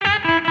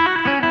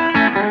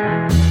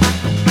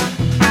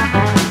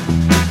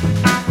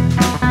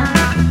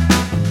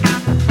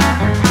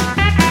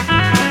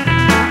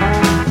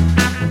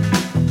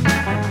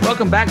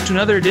back to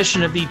another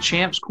edition of the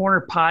Champs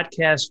Corner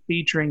podcast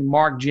featuring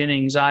Mark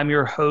Jennings. I'm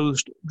your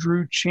host,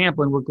 Drew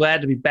Champlin. We're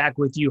glad to be back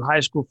with you.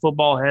 High school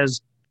football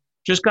has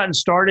just gotten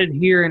started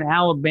here in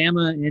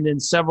Alabama and in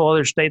several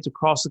other states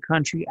across the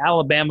country.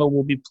 Alabama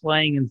will be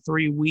playing in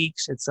 3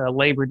 weeks. It's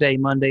Labor Day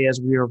Monday as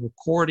we are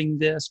recording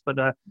this,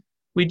 but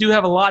we do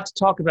have a lot to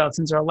talk about.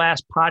 Since our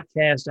last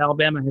podcast,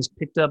 Alabama has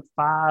picked up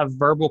 5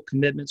 verbal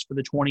commitments for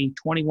the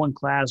 2021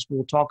 class.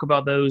 We'll talk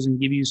about those and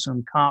give you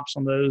some comps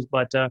on those,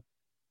 but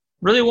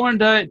really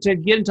wanted to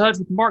get in touch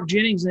with Mark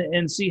Jennings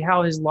and see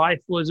how his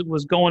life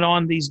was going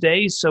on these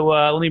days. So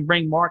let me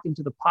bring Mark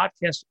into the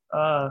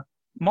podcast.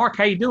 Mark,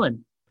 how you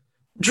doing?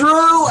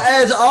 Drew,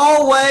 as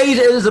always,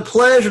 it is a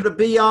pleasure to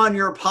be on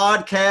your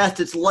podcast.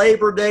 It's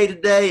Labor Day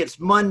today.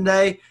 It's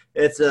Monday.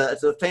 It's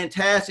a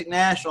fantastic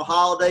national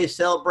holiday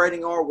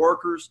celebrating our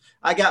workers.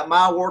 I got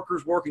my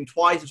workers working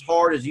twice as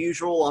hard as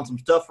usual on some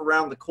stuff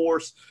around the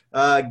course.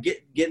 We're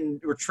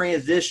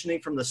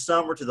transitioning from the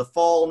summer to the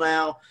fall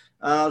now.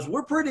 So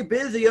we're pretty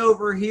busy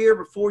over here.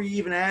 Before you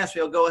even ask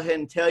me, I'll go ahead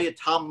and tell you,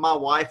 Tom and my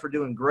wife are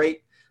doing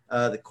great.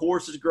 The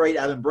course is great.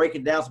 I've been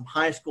breaking down some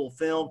high school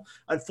film.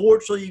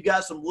 Unfortunately, you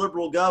got some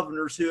liberal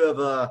governors who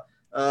have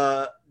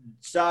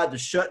decided to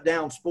shut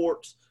down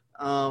sports.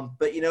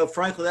 But,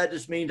 frankly, that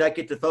just means I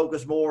get to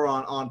focus more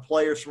on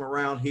players from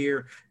around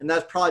here, and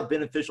that's probably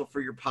beneficial for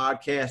your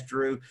podcast,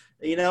 Drew.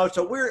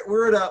 So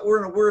we're in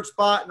a weird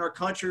spot in our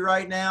country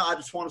right now. I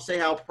just want to say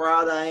how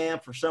proud I am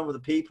for some of the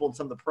people and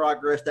some of the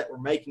progress that we're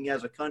making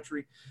as a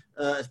country,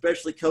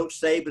 especially Coach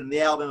Saban and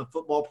the Alabama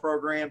football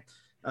program.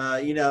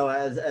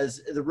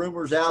 As the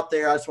rumors out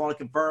there, I just want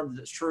to confirm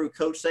that it's true.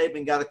 Coach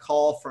Saban got a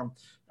call from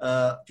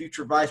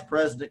future Vice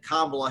President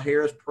Kamala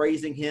Harris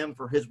praising him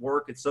for his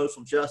work in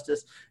social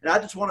justice. And I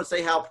just want to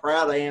say how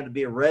proud I am to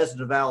be a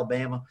resident of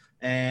Alabama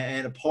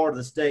and a part of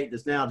the state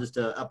that's now just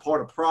a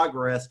part of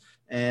progress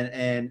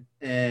and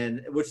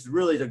which is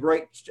really a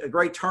great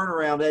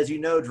turnaround, as you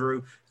know,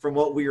 Drew, from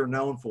what we are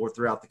known for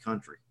throughout the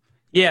country.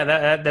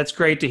 Yeah, that's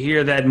great to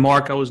hear that,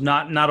 Mark. I was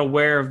not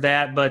aware of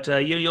that, but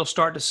you'll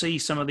start to see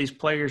some of these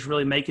players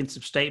really making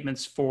some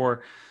statements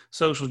for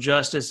social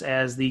justice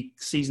as the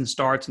season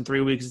starts in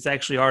 3 weeks. It's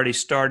actually already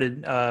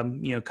started.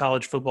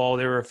 College football.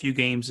 There were a few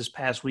games this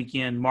past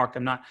weekend. Mark,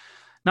 I'm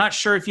not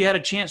sure if you had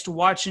a chance to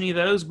watch any of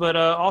those, but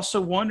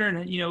also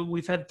wondering.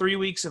 We've had 3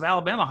 weeks of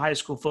Alabama high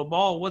school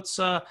football.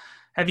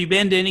 Have you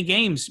been to any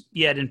games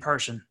yet in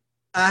person?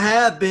 I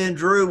have been,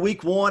 Drew.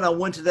 Week 1, I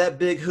went to that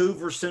big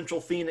Hoover Central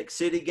Phoenix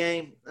City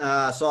game.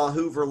 I saw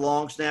Hoover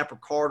long snapper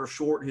Carter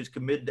Short, who's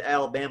committed to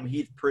Alabama.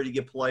 He's a pretty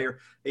good player.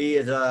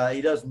 He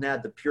doesn't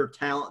have the pure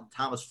talent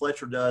Thomas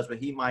Fletcher does, but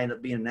he might end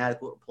up being an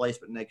adequate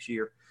replacement next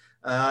year.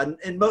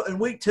 In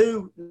week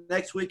 2,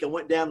 next week, I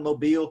went down to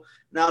Mobile,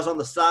 and I was on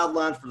the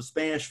sidelines for the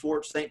Spanish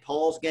Fort St.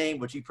 Paul's game,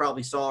 which you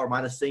probably saw or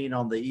might have seen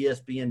on the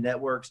ESPN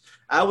networks.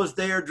 I was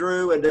there,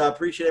 Drew, and I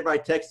appreciate everybody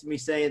texting me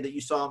saying that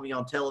you saw me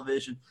on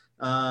television.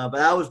 But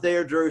I was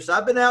there, Drew. So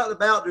I've been out and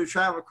about, Drew,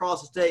 traveling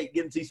across the state,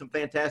 getting to see some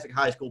fantastic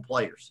high school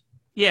players.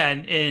 Yeah,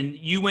 and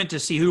you went to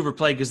see Hoover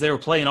play because they were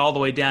playing all the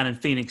way down in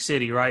Phoenix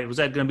City, right? Was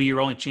that going to be your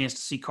only chance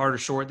to see Carter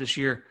Short this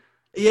year?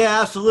 Yeah,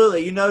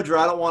 absolutely. Drew,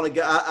 I don't want to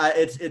go.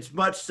 It's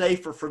much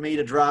safer for me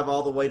to drive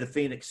all the way to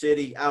Phoenix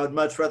City. I would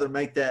much rather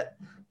make that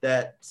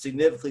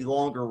significantly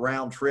longer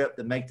round trip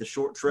than make the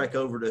short trek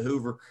over to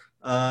Hoover.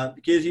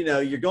 Because,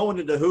 you're going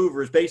into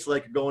Hoover is basically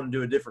like you're going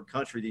into a different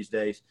country these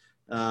days.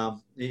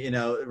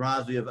 It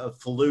reminds me of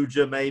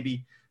Fallujah,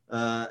 maybe,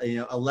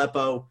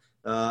 Aleppo.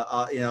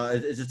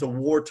 It's just a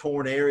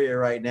war-torn area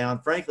right now.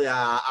 And frankly,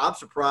 I'm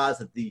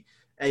surprised that the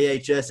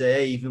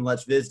AHSAA even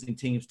lets visiting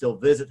teams still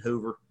visit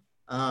Hoover.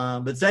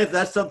 But say if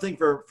that's something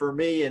for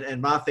me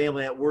and my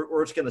family,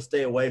 we're just going to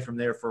stay away from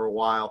there for a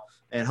while,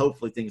 and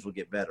hopefully things will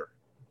get better.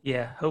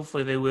 Yeah,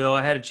 hopefully they will.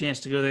 I had a chance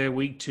to go there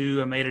week 2.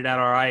 I made it out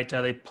all right.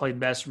 They played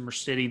Bessemer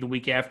City the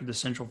week after the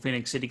Central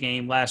Phoenix City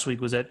game. Last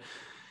week was at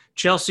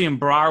Chelsea and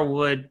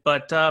Briarwood.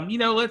 But,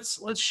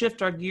 let's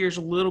shift our gears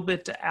a little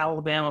bit to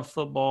Alabama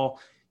football.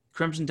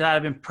 Crimson Tide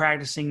have been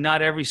practicing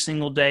not every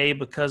single day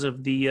because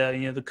of the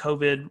the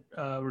COVID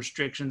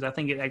restrictions. I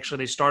think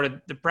they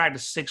started the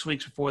practice 6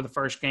 weeks before the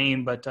first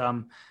game. But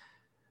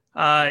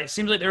it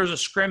seems like there was a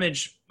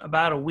scrimmage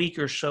about a week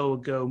or so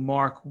ago,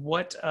 Mark.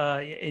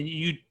 And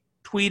you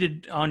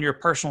tweeted on your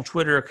personal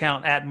Twitter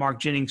account at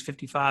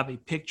MarkJennings55 a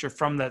picture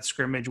from that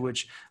scrimmage,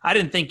 which I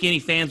didn't think any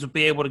fans would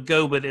be able to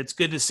go, but it's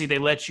good to see they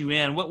let you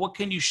in. What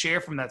can you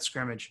share from that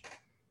scrimmage?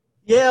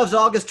 Yeah, it was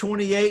August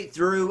 28th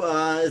through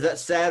that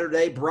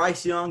Saturday.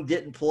 Bryce Young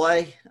didn't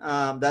play.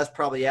 That's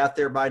probably out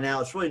there by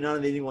now. It's really none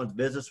of anyone's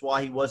business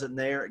why he wasn't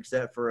there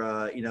except for,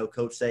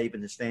 Coach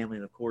Saban, his family,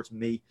 and, of course,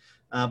 me.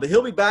 But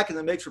he'll be back in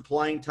the mix for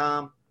playing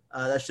time.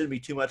 That shouldn't be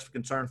too much of a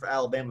concern for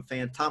Alabama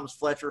fans. Thomas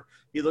Fletcher,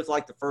 he looked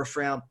like the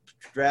first-round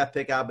draft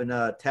pick I've been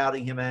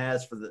touting him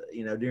as for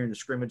during the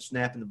scrimmage,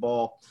 snapping the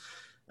ball.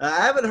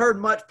 I haven't heard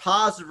much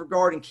positive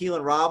regarding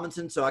Keelan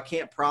Robinson, so I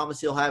can't promise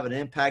he'll have an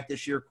impact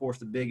this year. Of course,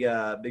 the big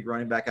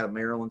running back out of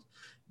Maryland.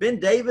 Ben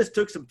Davis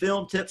took some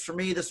film tips for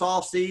me this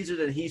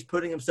offseason, and he's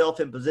putting himself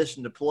in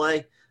position to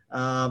play.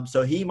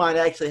 So he might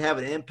actually have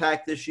an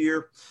impact this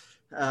year.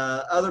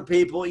 Other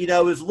people, it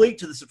was leaked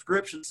to the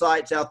subscription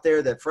sites out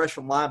there that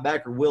freshman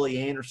linebacker Willie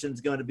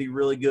Anderson's going to be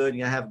really good and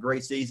going to have a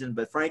great season.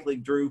 But frankly,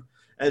 Drew,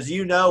 as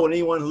you know, and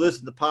anyone who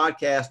listens to the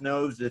podcast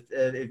knows,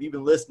 if you've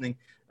been listening,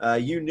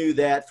 you knew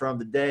that from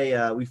the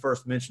day we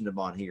first mentioned him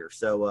on here.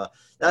 So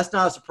that's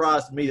not a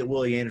surprise to me that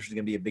Willie Anderson is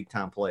going to be a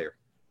big-time player.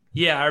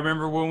 Yeah, I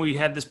remember when we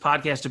had this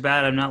podcast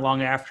about him not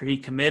long after he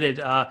committed.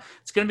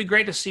 It's going to be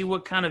great to see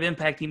what kind of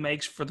impact he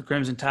makes for the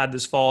Crimson Tide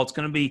this fall. It's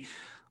going to be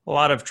a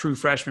lot of true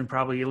freshmen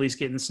probably at least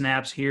getting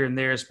snaps here and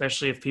there,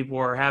 especially if people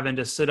are having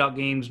to sit out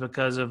games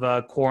because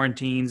of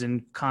quarantines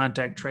and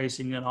contact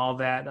tracing and all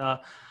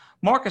that.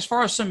 Mark, as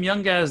far as some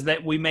young guys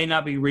that we may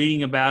not be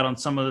reading about on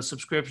some of the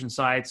subscription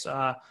sites,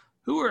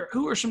 who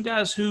are some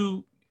guys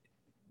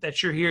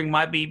that you're hearing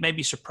might be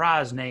maybe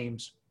surprise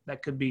names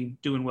that could be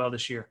doing well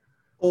this year?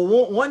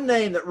 Well, one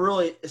name that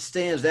really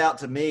stands out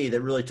to me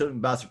that really took me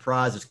by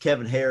surprise is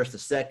Kevin Harris, the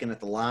second at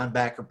the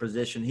linebacker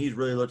position. He's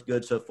really looked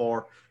good so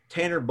far.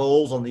 Tanner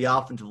Bowles on the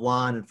offensive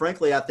line. And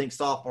frankly, I think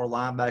sophomore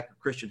linebacker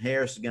Christian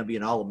Harris is going to be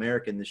an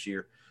All-American this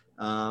year.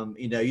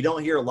 You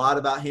don't hear a lot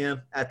about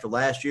him after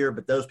last year,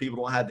 but those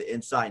people don't have the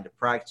insight into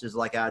practices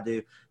like I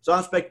do. So I'm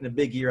expecting a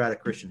big year out of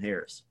Christian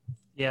Harris.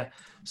 Yeah.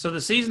 So the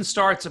season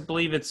starts, I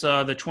believe it's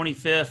the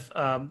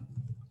 25th,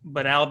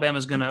 but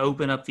Alabama's going to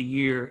open up the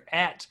year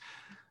at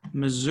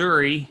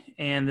Missouri,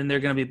 and then they're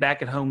going to be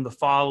back at home the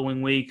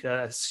following week.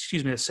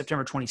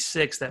 September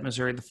 26th at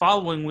Missouri. The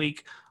following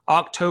week,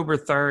 October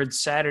 3rd,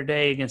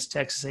 Saturday against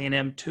Texas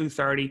A&M,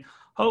 2:30.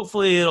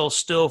 Hopefully it'll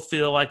still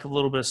feel like a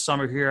little bit of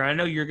summer here. I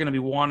know you're going to be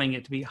wanting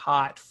it to be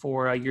hot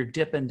for your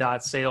Dippin'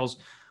 Dot sales.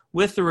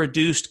 With the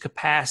reduced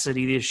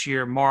capacity this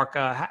year, Mark,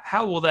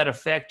 how will that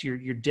affect your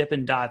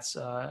Dippin' Dots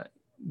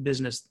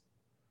business?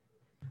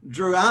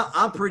 Drew,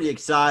 I'm pretty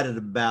excited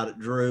about it,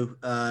 Drew.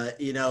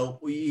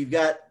 You've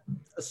got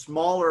a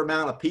smaller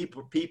amount of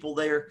people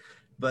there,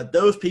 but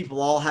those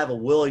people all have a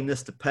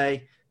willingness to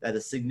pay that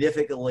is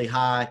significantly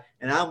high,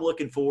 and I'm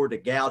looking forward to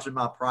gouging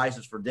my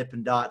prices for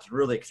Dippin' Dots and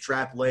really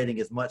extrapolating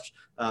as much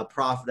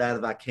profit out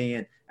of I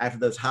can after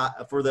those out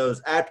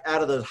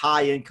of those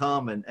high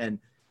income and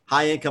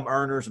high income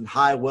earners and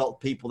high wealth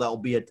people that will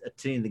be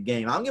attending the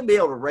game. I'm going to be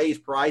able to raise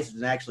prices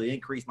and actually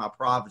increase my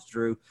profits,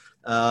 Drew.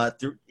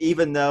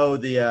 Even though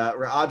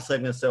obviously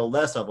I'm going to sell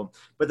less of them,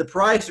 but the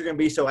prices are going to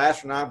be so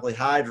astronomically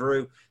high,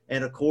 Drew.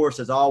 And of course,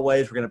 as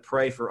always, we're going to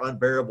pray for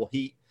unbearable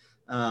heat.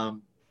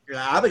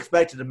 I'm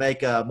expected to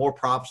make more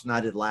profits than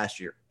I did last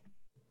year.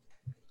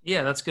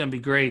 Yeah, that's going to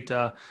be great.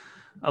 I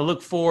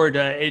look forward.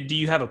 Do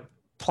you have a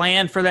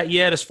plan for that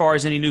yet as far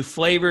as any new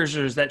flavors,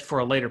 or is that for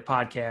a later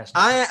podcast?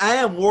 I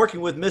am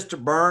working with Mr.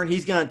 Byrne.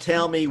 He's going to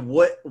tell me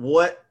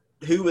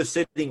who is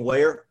sitting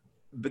where.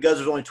 Because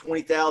there's only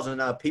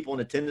 20,000 people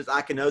in attendance,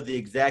 I can know the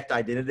exact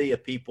identity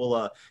of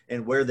people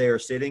and where they are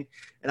sitting.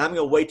 And I'm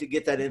going to wait to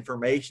get that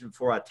information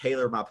before I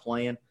tailor my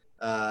plan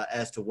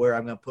as to where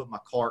I'm going to put my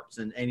carts.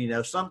 And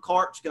some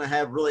carts going to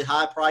have really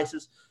high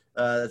prices,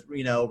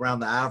 around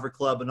the Ivory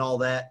Club and all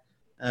that.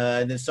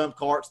 And then some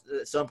carts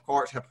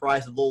have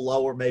prices a little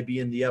lower, maybe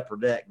in the upper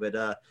deck.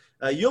 But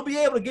you'll be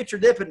able to get your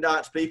Dippin'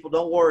 Dots, people.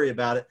 Don't worry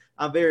about it.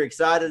 I'm very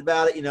excited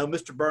about it.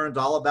 Mr. Burns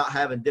all about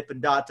having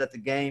Dippin' Dots at the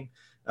game.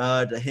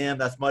 To him,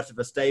 that's much of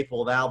a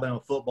staple of Alabama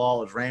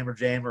football as Rammer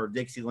Jammer or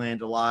Dixieland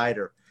Delight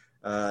or,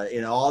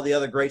 all the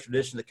other great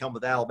traditions that come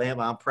with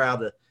Alabama. I'm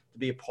proud to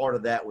be a part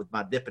of that with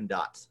my Dippin'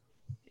 Dots.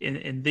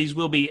 And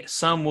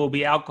some will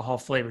be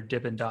alcohol-flavored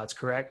Dippin' Dots,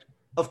 correct?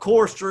 Of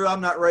course, Drew. I'm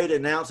not ready to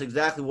announce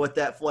exactly what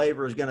that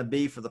flavor is going to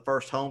be for the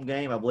first home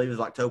game. I believe it's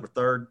October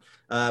 3rd.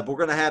 But we're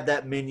going to have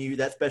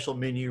that special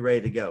menu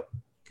ready to go.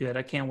 Good.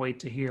 I can't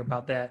wait to hear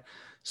about that.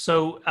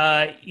 So,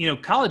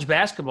 college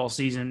basketball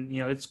season,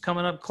 it's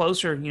coming up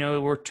closer.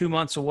 We're 2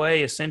 months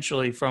away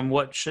essentially from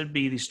what should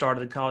be the start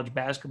of the college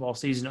basketball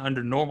season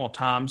under normal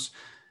times.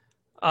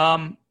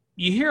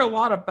 You hear a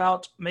lot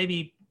about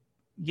maybe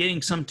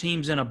getting some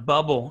teams in a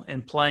bubble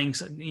and playing,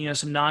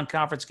 some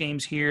non-conference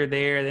games here,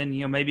 there,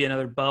 then, maybe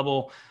another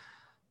bubble.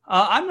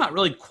 I'm not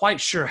really quite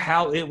sure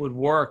how it would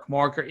work,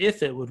 Mark, or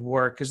if it would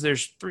work, because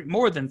there's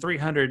more than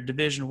 300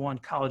 Division I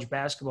college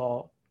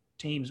basketball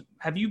teams.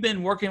 Have you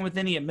been working with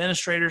any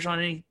administrators on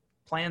any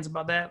plans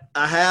about that?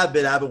 I have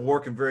been. I've been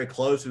working very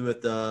closely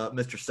with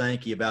Mr.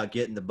 Sankey about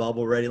getting the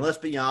bubble ready. And let's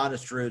be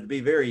honest, Drew, it'd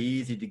be very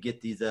easy to get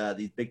these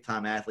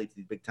big-time athletes,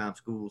 these big-time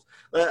schools.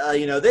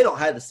 They don't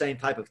have the same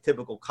type of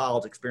typical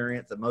college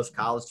experience that most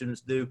college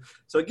students do.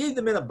 So getting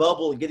them in a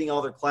bubble and getting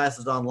all their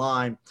classes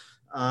online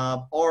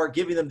or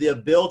giving them the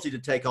ability to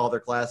take all their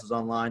classes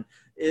online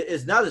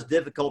is not as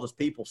difficult as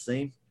people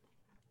seem.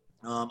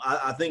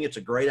 I think it's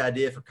a great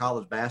idea for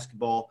college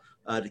basketball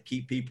to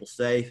keep people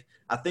safe.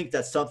 I think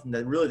that's something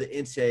that really the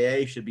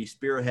NCAA should be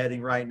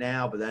spearheading right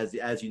now. But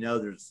as you know,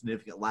 there's a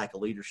significant lack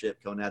of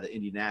leadership coming out of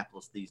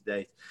Indianapolis these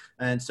days.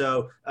 And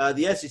so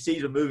the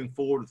SECs are moving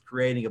forward with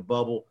creating a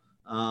bubble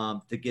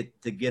to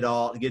get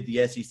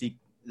the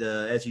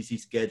SEC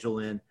schedule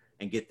in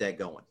and get that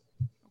going.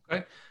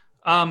 Okay.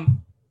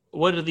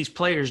 what do these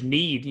players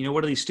need?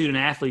 What do these student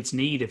athletes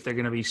need if they're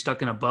going to be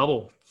stuck in a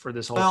bubble for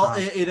this whole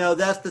time? Well,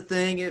 that's the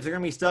thing. If they're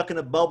going to be stuck in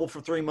a bubble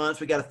for 3 months,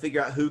 we got to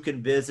figure out who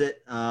can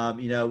visit. We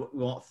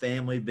want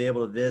family to be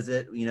able to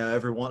visit.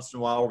 Every once in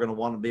a while, we're going to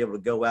want to be able to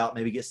go out,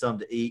 maybe get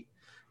something to eat.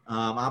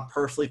 I'm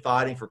personally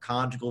fighting for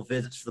conjugal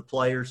visits for the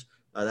players.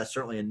 That's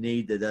certainly a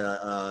need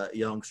that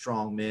young,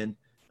 strong men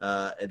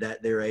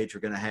at their age are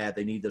going to have.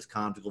 They need those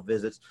conjugal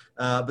visits.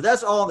 But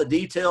that's all in the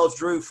details,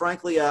 Drew.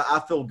 Frankly,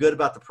 I feel good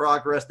about the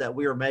progress that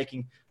we are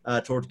making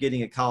towards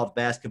getting a college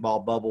basketball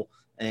bubble.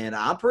 And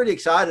I'm pretty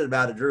excited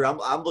about it, Drew.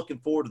 I'm looking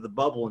forward to the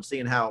bubble and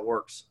seeing how it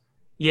works.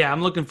 Yeah,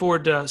 I'm looking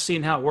forward to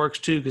seeing how it works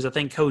too, because I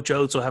think Coach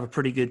Oates will have a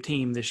pretty good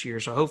team this year.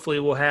 So hopefully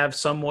we'll have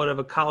somewhat of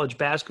a college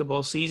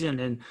basketball season,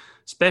 and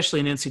especially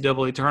an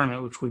NCAA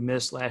tournament, which we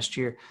missed last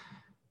year.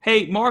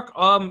 Hey, Mark,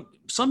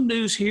 some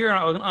news here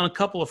on a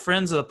couple of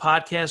friends of the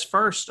podcast.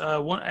 First,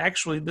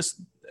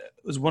 this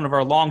was one of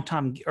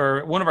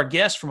our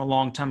guests from a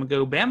long time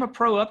ago, Bama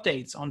Pro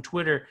Updates on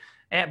Twitter,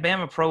 at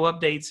Bama Pro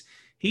Updates.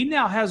 He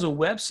now has a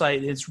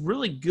website. It's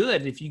really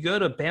good. If you go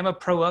to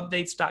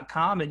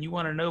BamaProUpdates.com and you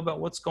want to know about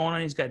what's going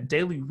on, he's got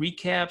daily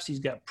recaps. He's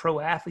got pro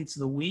athletes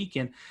of the week.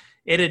 And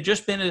it had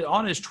just been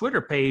on his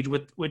Twitter page,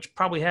 which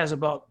probably has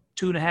about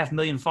 2.5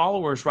 million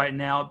followers right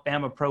now at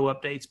Bama Pro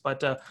Updates.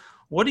 But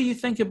what do you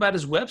think about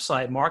his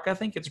website, Mark? I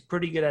think it's a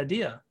pretty good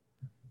idea.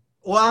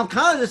 Well, I'm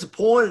kind of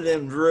disappointed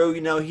in him, Drew.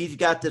 He's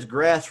got this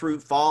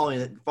grassroots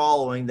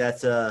following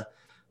that's a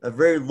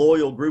very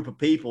loyal group of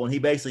people, and he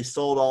basically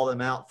sold all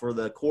them out for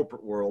the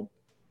corporate world.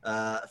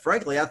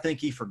 Frankly, I think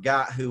he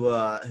forgot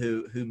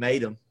who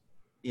made him.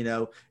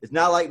 It's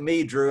not like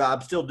me, Drew.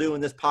 I'm still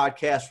doing this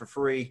podcast for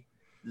free,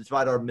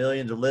 despite our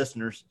millions of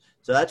listeners.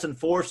 So that's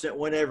unfortunate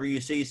whenever you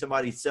see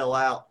somebody sell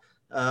out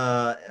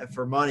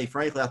for money.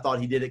 Frankly, I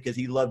thought he did it because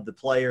he loved the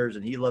players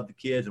and he loved the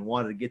kids and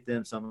wanted to get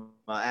them some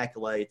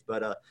accolades.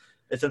 But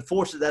it's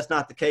unfortunate that's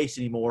not the case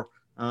anymore.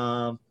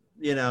 So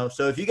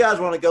if you guys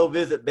want to go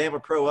visit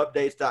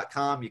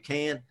BamaProUpdates.com, you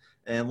can,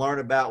 and learn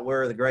about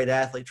where the great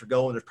athletes are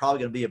going. There's probably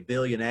going to be a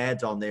billion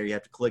ads on there you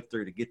have to click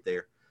through to get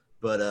there.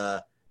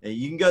 But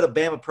you can go to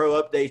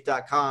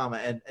BamaProUpdates.com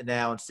and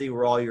now and see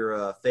where all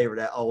your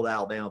favorite old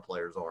Alabama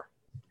players are.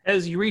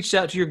 Has you reached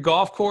out to your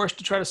golf course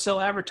to try to sell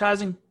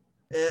advertising?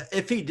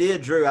 If he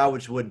did, Drew, I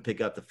just wouldn't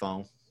pick up the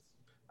phone.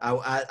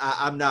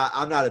 I'm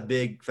not a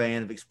big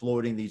fan of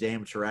exploiting these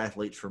amateur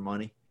athletes for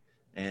money.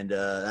 And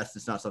that's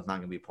just not something I'm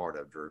going to be a part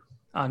of, Drew.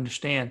 I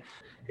understand.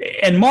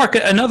 And Mark,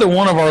 another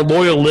one of our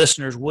loyal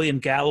listeners, William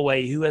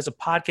Galloway, who has a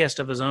podcast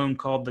of his own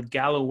called the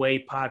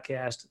Galloway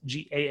Podcast,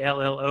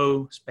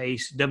 GALLO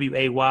space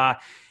WAY.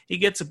 He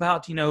gets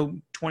about,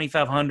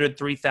 2,500,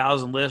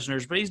 3,000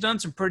 listeners, but he's done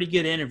some pretty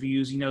good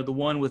interviews, the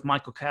one with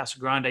Michael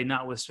Casagrande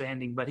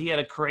notwithstanding. But he had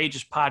a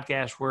courageous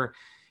podcast where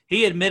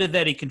he admitted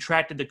that he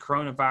contracted the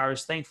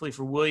coronavirus. Thankfully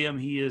for William,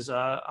 he is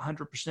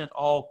 100%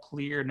 all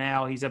clear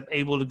now. He's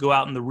able to go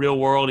out in the real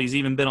world. He's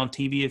even been on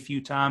TV a few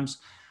times.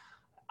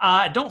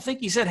 I don't think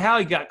he said how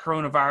he got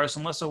coronavirus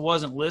unless I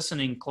wasn't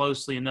listening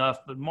closely enough.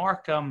 But,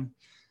 Mark,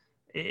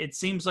 it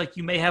seems like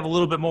you may have a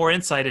little bit more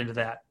insight into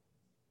that.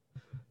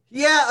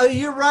 Yeah,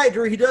 you're right,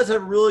 Drew. He does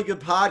have a really good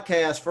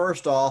podcast,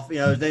 first off.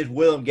 His name's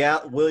William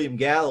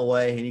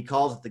Galloway, and he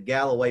calls it the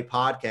Galloway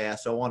Podcast.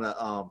 So I want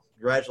to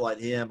congratulate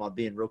him on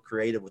being real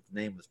creative with the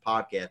name of this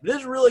podcast. But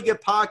it's a really good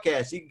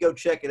podcast. You can go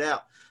check it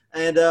out.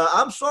 And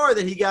I'm sorry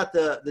that he got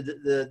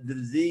the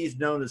disease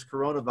known as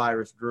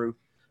coronavirus, Drew.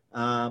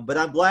 But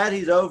I'm glad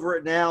he's over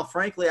it now.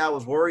 Frankly, I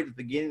was worried at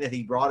the beginning that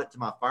he brought it to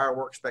my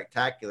fireworks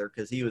spectacular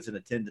because he was in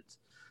attendance.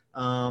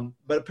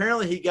 But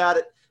apparently he got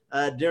it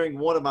during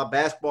one of my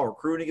basketball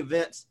recruiting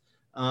events.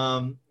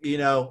 Will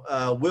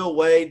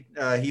Wade,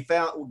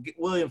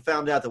 William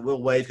found out that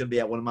Will Wade's going to be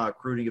at one of my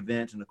recruiting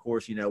events. And of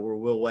course, where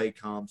Will Wade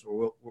comes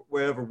or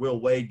wherever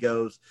Will Wade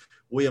goes,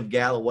 William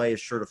Galloway is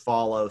sure to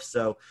follow.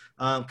 So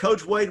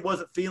Coach Wade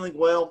wasn't feeling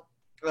well.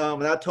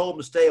 And I told him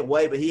to stay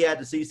away, but he had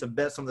to see some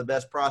of the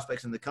best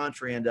prospects in the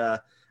country. And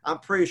I'm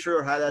pretty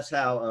sure that's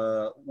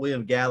how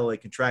William Galloway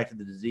contracted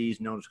the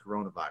disease known as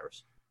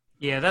coronavirus.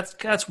 Yeah,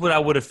 that's what I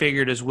would have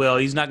figured as well.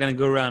 He's not going to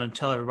go around and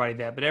tell everybody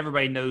that, but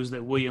everybody knows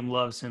that William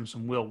loves him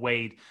some Will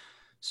Wade.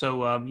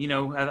 So,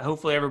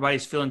 hopefully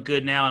everybody's feeling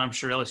good now, and I'm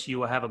sure LSU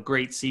will have a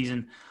great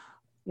season.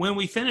 When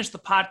we finish the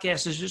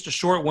podcast, it's just a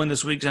short one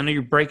this week because I know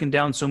you're breaking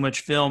down so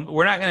much film.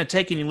 We're not going to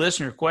take any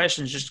listener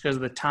questions just because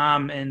of the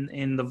time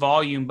and the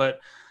volume. But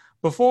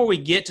before we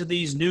get to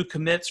these new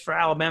commits for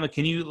Alabama,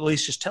 can you at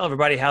least just tell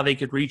everybody how they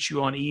could reach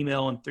you on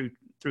email and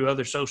through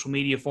other social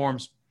media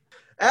forums?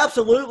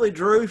 Absolutely,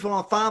 Drew. If you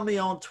want to find me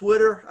on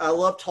Twitter, I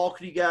love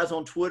talking to you guys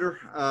on Twitter,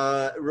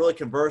 really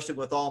conversing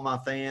with all my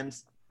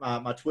fans.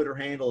 My Twitter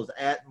handle is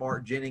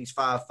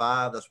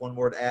 @MarkJennings55. That's one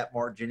word,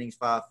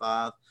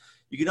 @MarkJennings55.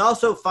 You can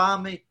also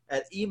find me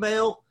at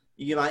email.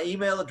 My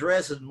email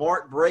address is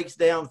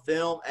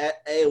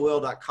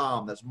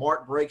markbreaksdownfilm@AOL.com. That's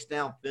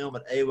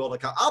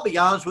markbreaksdownfilm@AOL.com. I'll be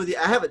honest with you,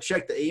 I haven't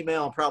checked the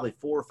email in probably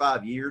 4 or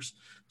 5 years.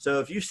 So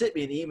if you sent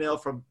me an email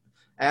from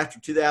after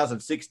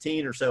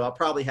 2016 or so, I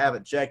probably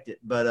haven't checked it.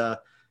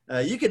 But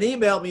You can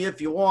email me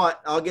if you want.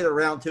 I'll get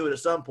around to it at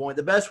some point.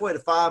 The best way to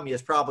find me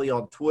is probably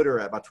on Twitter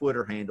at my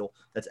Twitter handle.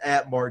 That's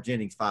at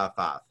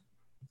MarkJennings55.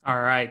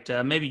 All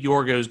right. Maybe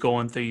Yorgo's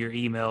going through your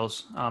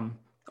emails.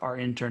 Our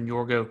intern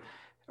Yorgo,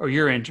 or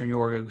your intern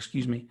Yorgo,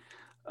 excuse me.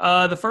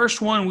 The first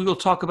one we will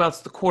talk about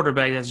is the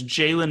quarterback. That's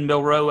Jalen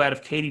Milroe out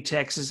of Katy,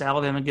 Texas.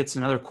 Alabama gets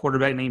another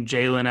quarterback named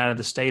Jalen out of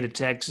the state of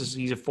Texas.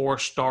 He's a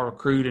 4-star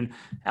recruit. And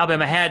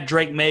Alabama had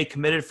Drake May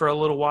committed for a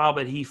little while,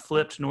 but he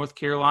flipped to North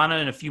Carolina.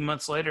 And a few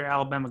months later,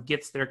 Alabama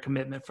gets their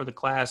commitment for the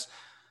class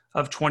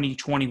of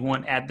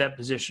 2021 at that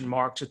position,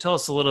 Mark. So tell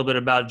us a little bit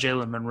about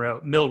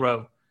Jalen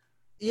Milroe.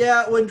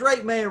 Yeah, when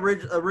Drake May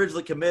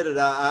originally committed,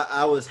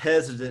 I was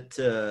hesitant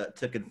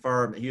to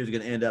confirm that he was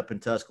going to end up in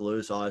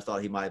Tuscaloosa. I always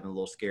thought he might have been a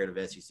little scared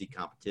of SEC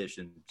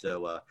competition.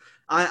 So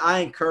I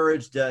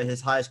encouraged his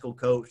high school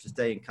coach to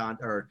stay in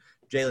contact, or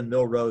Jalen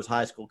Milroe's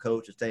high school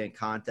coach to stay in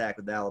contact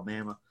with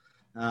Alabama.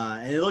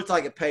 And it looked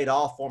like it paid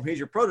off for him. He's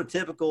your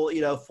prototypical,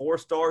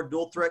 4-star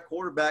dual threat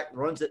quarterback.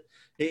 Runs it.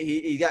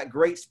 He got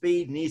great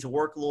speed. Needs to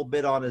work a little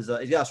bit on his.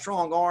 He's got a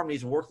strong arm.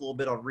 Needs to work a little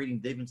bit on reading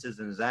defenses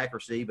and his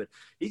accuracy. But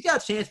he's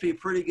got a chance to be a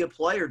pretty good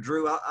player.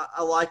 Drew,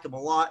 I like him a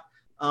lot.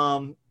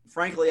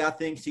 Frankly, I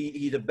think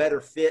he's a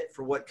better fit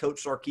for what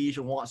Coach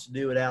Sarkisian wants to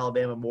do at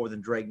Alabama more than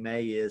Drake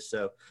May is.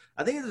 So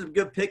I think it's a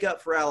good pickup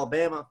for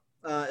Alabama,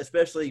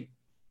 especially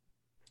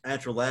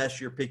after last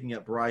year picking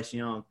up Bryce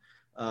Young.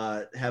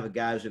 Have a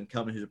guy who's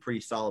incoming who's a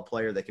pretty solid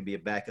player that can be a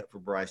backup for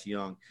Bryce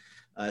Young.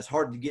 It's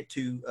hard to get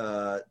two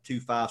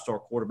 5-star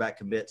quarterback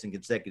commits in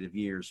consecutive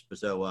years.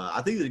 So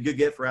I think it's a good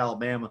get for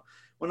Alabama.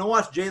 When I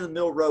watch Jalen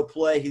Milroe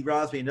play, he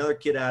reminds me of another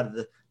kid out of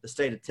the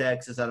state of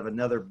Texas, out of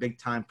another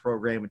big-time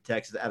program in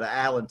Texas, out of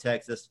Allen,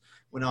 Texas.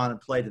 Went on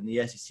and played in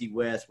the SEC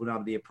West, went on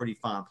to be a pretty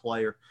fine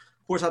player.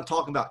 Of course, I'm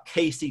talking about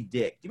Casey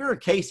Dick. Do you remember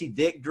Casey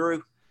Dick,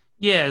 Drew?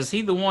 Yeah, is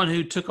he the one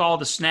who took all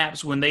the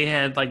snaps when they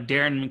had like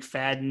Darren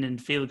McFadden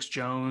and Felix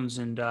Jones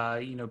and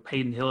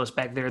Peyton Hillis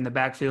back there in the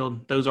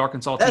backfield? Those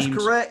Arkansas teams.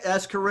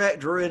 That's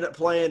correct. Drew ended up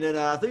playing, and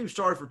I think he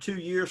started for 2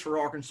 years for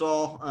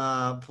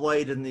Arkansas.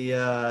 Played in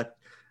the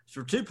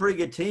for two pretty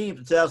good teams,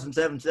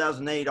 2007,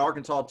 2008.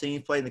 Arkansas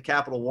teams played in the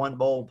Capital One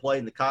Bowl, played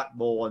in the Cotton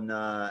Bowl, and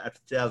after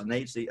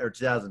 2008 or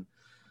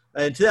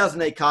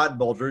 2008 Cotton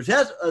Bowl. Drew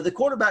has the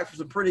quarterback for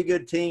some pretty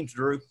good teams.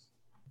 Drew.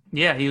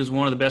 Yeah, he was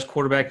one of the best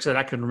quarterbacks that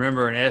I can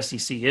remember in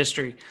SEC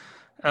history.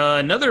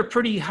 Another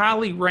pretty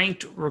highly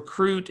ranked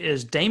recruit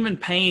is Damon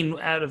Payne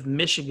out of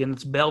Michigan.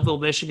 It's Belleville,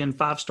 Michigan,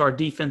 5-star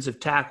defensive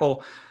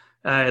tackle.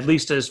 At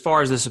least as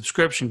far as the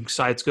subscription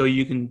sites go,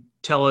 you can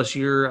tell us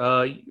your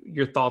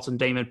thoughts on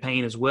Damon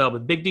Payne as well.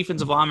 But big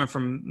defensive lineman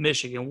from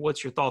Michigan.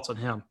 What's your thoughts on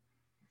him?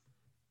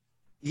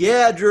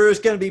 Yeah, Drew, it's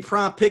going to be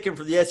prime picking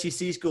for the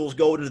SEC schools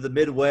going to the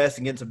Midwest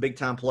and getting some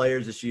big-time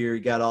players this year.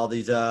 You got all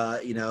these,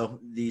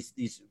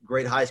 these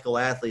great high school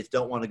athletes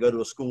don't want to go to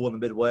a school in the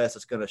Midwest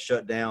that's going to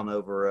shut down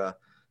over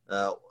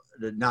where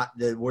they're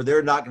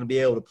not going to be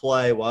able to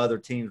play while other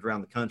teams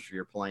around the country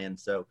are playing.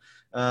 So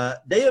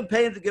Damon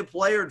Payne's a good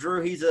player,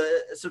 Drew. He's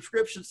a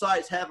subscription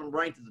sites have him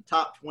ranked as the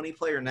top 20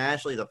 player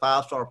nationally. He's a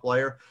 5-star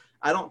player.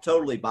 I don't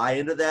totally buy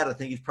into that. I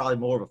think he's probably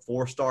more of a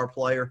 4-star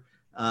player.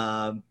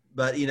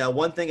 But,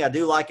 one thing I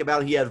do like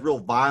about him, he has real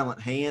violent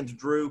hands,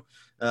 Drew.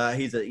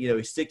 He's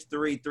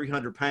 6'3",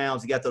 300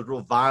 pounds. He got those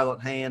real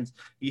violent hands.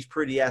 He's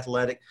pretty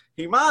athletic.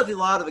 He reminds me a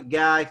lot of a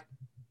guy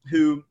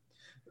who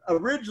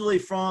originally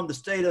from the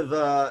state of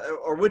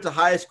or went to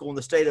high school in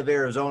the state of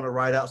Arizona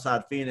right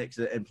outside Phoenix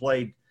and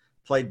played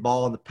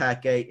ball in the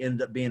Pac-8,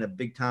 ended up being a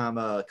big-time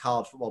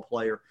college football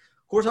player.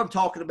 Of course, I'm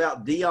talking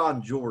about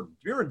Dion Jordan.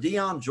 Do you remember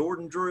Dion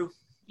Jordan, Drew?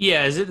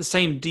 Yeah, is it the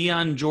same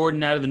Dion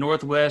Jordan out of the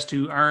Northwest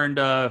who earned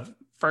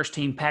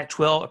first-team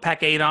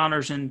Pac-8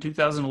 honors in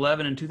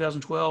 2011 and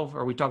 2012?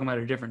 Or are we talking about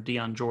a different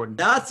Dion Jordan?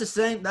 That's the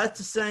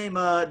same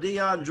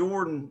Dion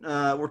Jordan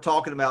we're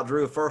talking about,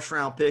 Drew, a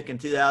first-round pick in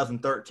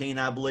 2013,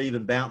 I believe,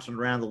 and bouncing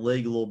around the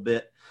league a little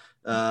bit.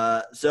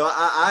 So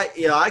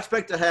I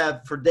expect to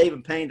have for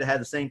Damon Payne to have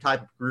the same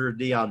type of career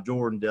Dion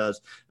Jordan does.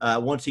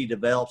 Once he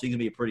develops, he's going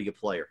to be a pretty good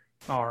player.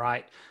 All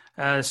right.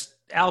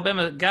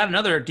 Alabama got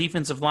another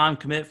defensive line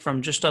commit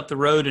from just up the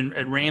road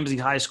at Ramsey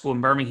High School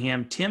in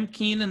Birmingham, Tim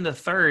Keenan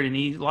III, and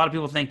a lot of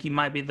people think he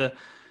might be the,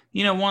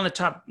 one of the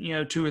top,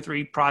 2 or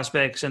 3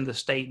 prospects in the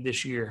state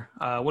this year.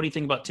 What do you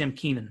think about Tim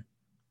Keenan?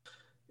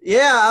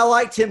 Yeah, I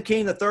like Tim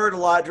Keenan III a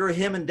lot. Drew,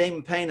 him and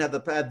Damon Payne had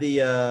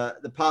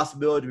the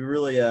possibility to be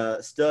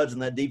really studs in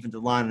that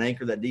defensive line and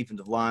anchor that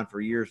defensive line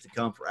for years to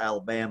come for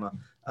Alabama.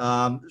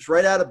 It's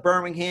right out of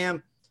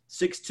Birmingham.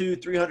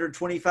 6'2",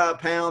 325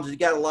 pounds. He's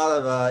got a lot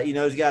of,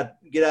 he's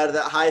got to get out of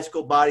that high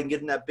school body and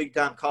get in that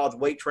big-time college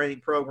weight training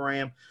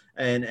program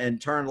and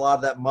turn a lot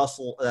of that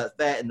muscle, that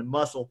fat into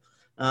muscle.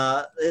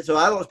 So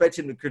I don't expect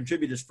him to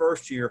contribute his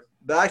first year,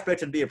 but I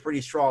expect him to be a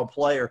pretty strong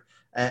player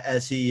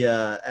as he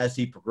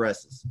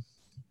progresses.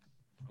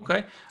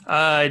 Okay.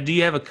 Do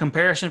you have a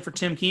comparison for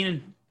Tim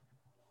Keenan?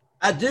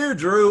 I do,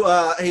 Drew.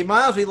 He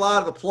reminds me a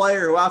lot of a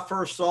player who I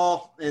first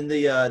saw in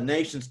the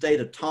nation state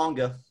of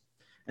Tonga.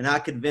 And I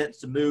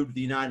convinced to move to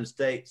the United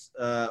States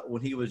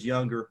when he was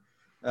younger.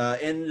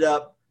 Ended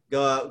up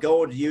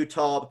going to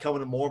Utah,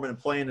 becoming a Mormon, and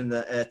playing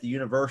at the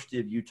University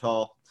of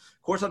Utah.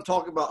 Of course, I'm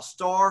talking about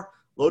Star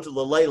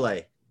Lotulelei.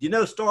 Do you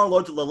know Star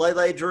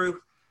Lotulelei, Drew?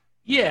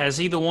 Yeah, is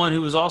he the one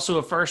who was also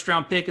a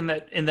first-round pick in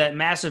that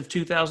massive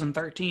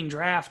 2013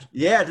 draft?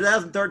 Yeah,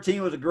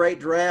 2013 was a great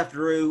draft,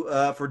 Drew,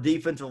 for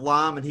defensive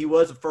lineman. He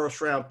was a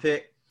first-round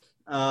pick.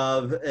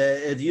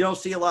 You don't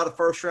see a lot of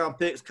first-round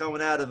picks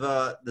coming out of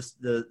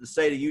the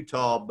state of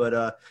Utah,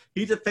 but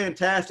he's a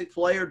fantastic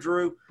player,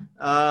 Drew.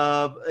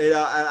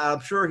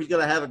 I'm sure he's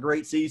going to have a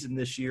great season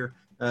this year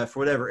for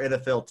whatever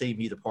NFL team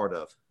he's a part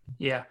of.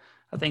 Yeah,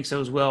 I think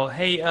so as well.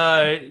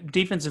 Hey,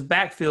 defensive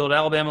backfield,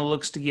 Alabama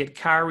looks to get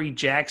Kyrie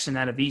Jackson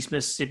out of East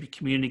Mississippi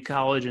Community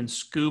College and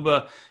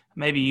Scuba.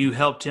 Maybe you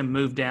helped him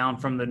move down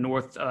from the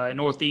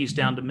northeast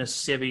down to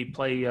Mississippi,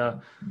 play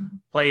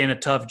in a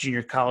tough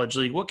junior college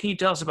league. What can you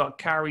tell us about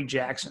Kyrie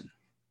Jackson?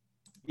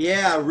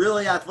 Yeah,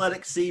 really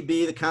athletic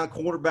CB, the kind of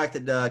quarterback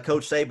that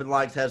Coach Saban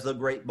likes, has the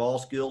great ball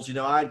skills.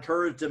 I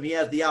encouraged him. He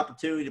has the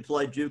opportunity to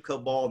play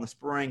JUCO ball in the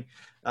spring.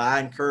 I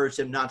encouraged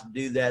him not to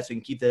do that so he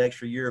can keep that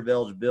extra year of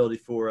eligibility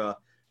for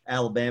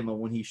Alabama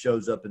when he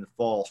shows up in the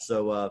fall.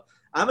 So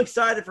I'm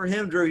excited for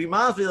him, Drew. He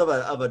reminds me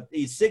of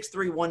he's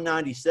 6'3",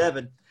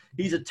 197.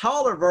 He's a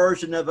taller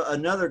version of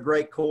another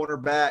great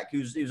cornerback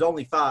who's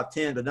only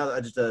 5'10",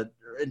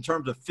 but in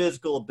terms of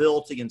physical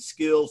ability and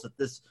skills at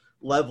this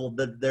level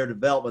of their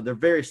development, they're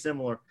very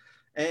similar.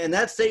 And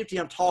that safety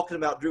I'm talking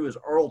about, Drew, is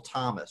Earl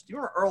Thomas. Do you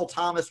remember Earl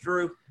Thomas,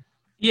 Drew?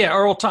 Yeah,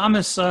 Earl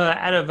Thomas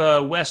out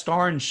of West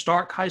Orange,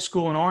 Stark High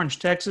School in Orange,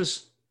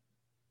 Texas.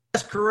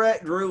 That's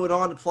correct. Drew went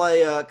on to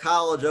play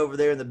college over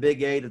there in the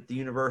Big 8 at the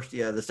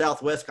University of the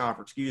Southwest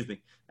Conference,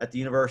 at the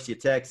University of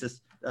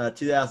Texas.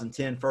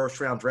 2010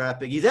 first-round draft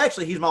pick.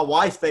 He's my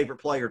wife's favorite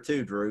player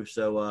too, Drew.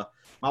 So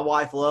my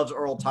wife loves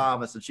Earl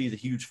Thomas, and she's a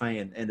huge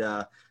fan.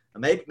 And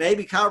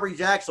maybe Kyrie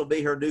Jackson will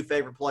be her new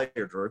favorite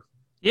player, Drew.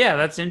 Yeah,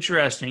 that's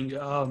interesting.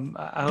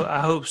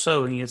 I hope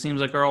so. It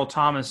seems like Earl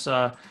Thomas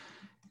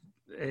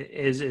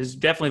is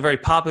definitely very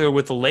popular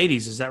with the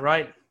ladies. Is that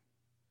right?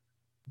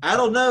 I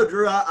don't know,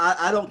 Drew.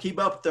 I don't keep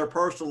up with their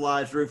personal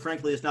lives, Drew.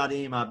 Frankly, it's not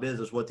any of my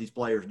business what these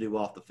players do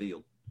off the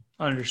field.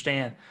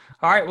 Understand.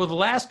 All right. Well, the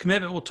last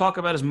commitment we'll talk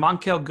about is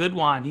Monkel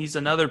Goodwine. He's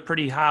another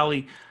pretty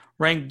highly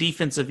ranked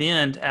defensive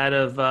end out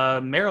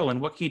of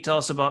Maryland. What can you tell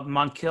us about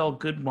Monkel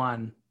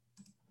Goodwine?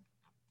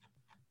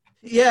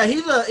 Yeah,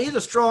 he's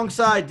a strong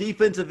side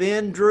defensive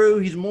end, Drew.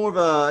 He's more of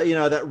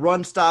a that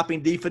run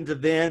stopping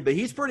defensive end, but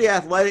he's pretty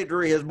athletic,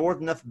 Drew. He has more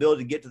than enough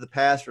ability to get to the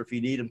passer if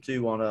you need him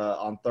to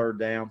on third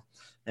down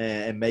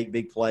and make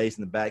big plays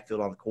in the backfield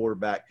on the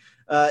quarterback.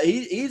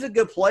 He's a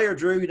good player,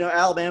 Drew.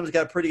 Alabama's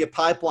got a pretty good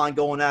pipeline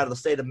going out of the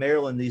state of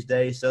Maryland these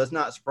days, so it's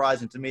not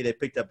surprising to me they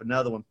picked up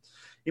another one.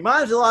 He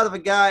reminds me a lot of a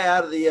guy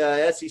out of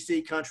the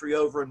SEC country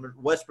over in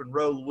West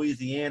Monroe,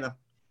 Louisiana.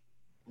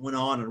 Went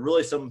on and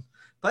really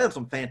played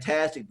some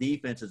fantastic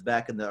defenses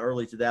back in the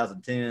early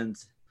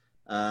 2010s.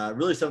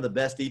 Really some of the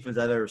best defense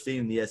I've ever seen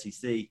in the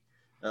SEC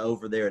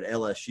over there at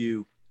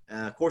LSU.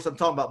 Of course, I'm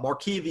talking about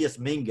Markevius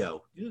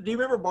Mingo. Do you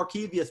remember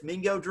Markevius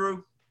Mingo,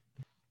 Drew?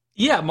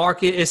 Yeah,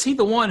 Mark, is he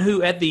the one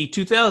who at the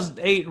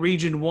 2008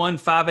 Region 1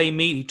 5A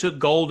meet, he took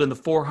gold in the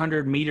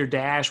 400-meter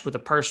dash with a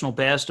personal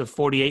best of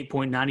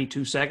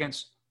 48.92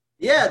 seconds?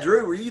 Yeah,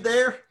 Drew, were you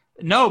there?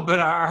 No, but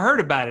I heard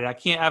about it.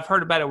 I've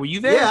heard about it. Were you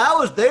there? Yeah, I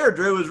was there,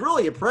 Drew. It was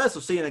really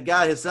impressive seeing a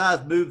guy his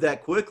size move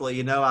that quickly.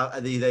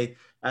 I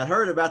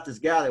heard about this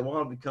guy. They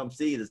wanted me to come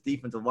see this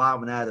defensive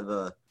lineman out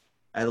of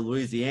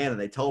Louisiana.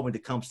 They told me to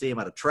come see him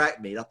at a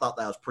track meet. I thought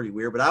that was pretty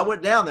weird, but I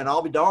went down there, and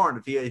I'll be darned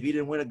if he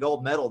didn't win a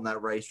gold medal in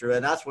that race, Drew.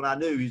 And that's when I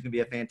knew he was going to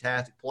be a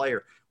fantastic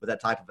player with that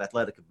type of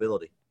athletic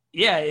ability.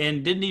 Yeah,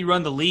 and didn't he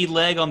run the lead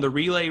leg on the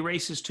relay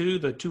races too,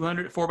 the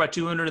 200,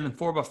 4x200, and then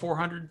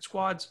 4x400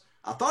 squads?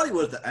 I thought he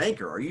was the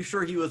anchor. Are you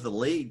sure he was the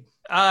lead?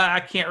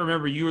 I can't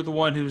remember. You were the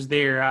one who was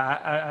there.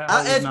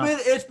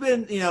 It's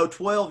been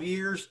 12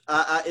 years.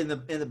 In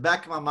the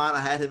back of my mind,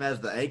 I had him as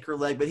the anchor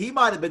leg, but he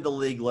might have been the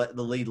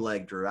lead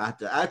leg, Drew. I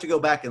have to go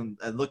back and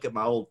look at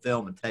my old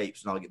film and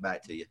tapes, and I'll get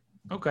back to you.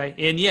 Okay,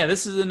 and yeah,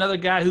 this is another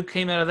guy who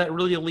came out of that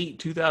really elite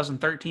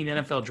 2013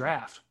 NFL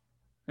draft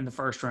in the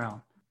first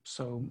round.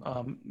 So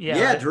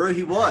yeah, Drew,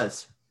 he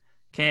was.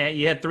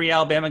 You had three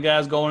Alabama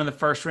guys going in the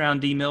first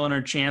round: D.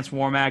 Milliner, Chance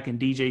Warmack, and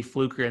DJ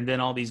Fluker, and then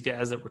all these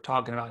guys that we're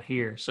talking about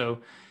here. So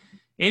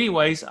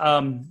anyways,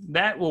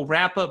 that will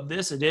wrap up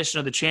this edition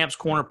of the Champs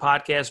Corner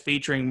podcast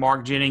featuring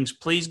Mark Jennings.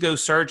 Please go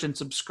search and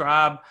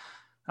subscribe.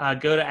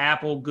 Go to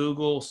Apple,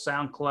 Google,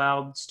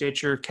 SoundCloud,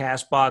 Stitcher,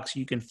 CastBox.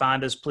 You can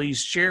find us.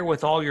 Please share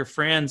with all your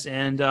friends.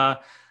 And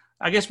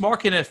I guess,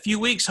 Mark, in a few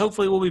weeks,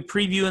 hopefully we'll be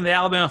previewing the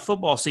Alabama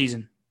football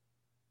season.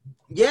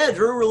 Yeah,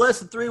 Drew, we're less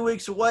than 3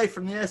 weeks away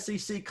from the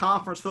SEC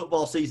conference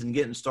football season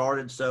getting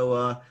started.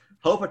 So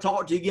hope I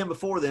talk to you again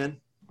before then.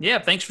 Yeah,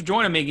 thanks for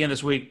joining me again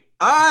this week.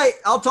 All right,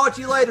 I'll talk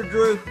to you later,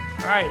 Drew.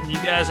 All right, you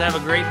guys have a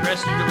great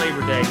rest of your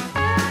Labor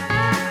Day.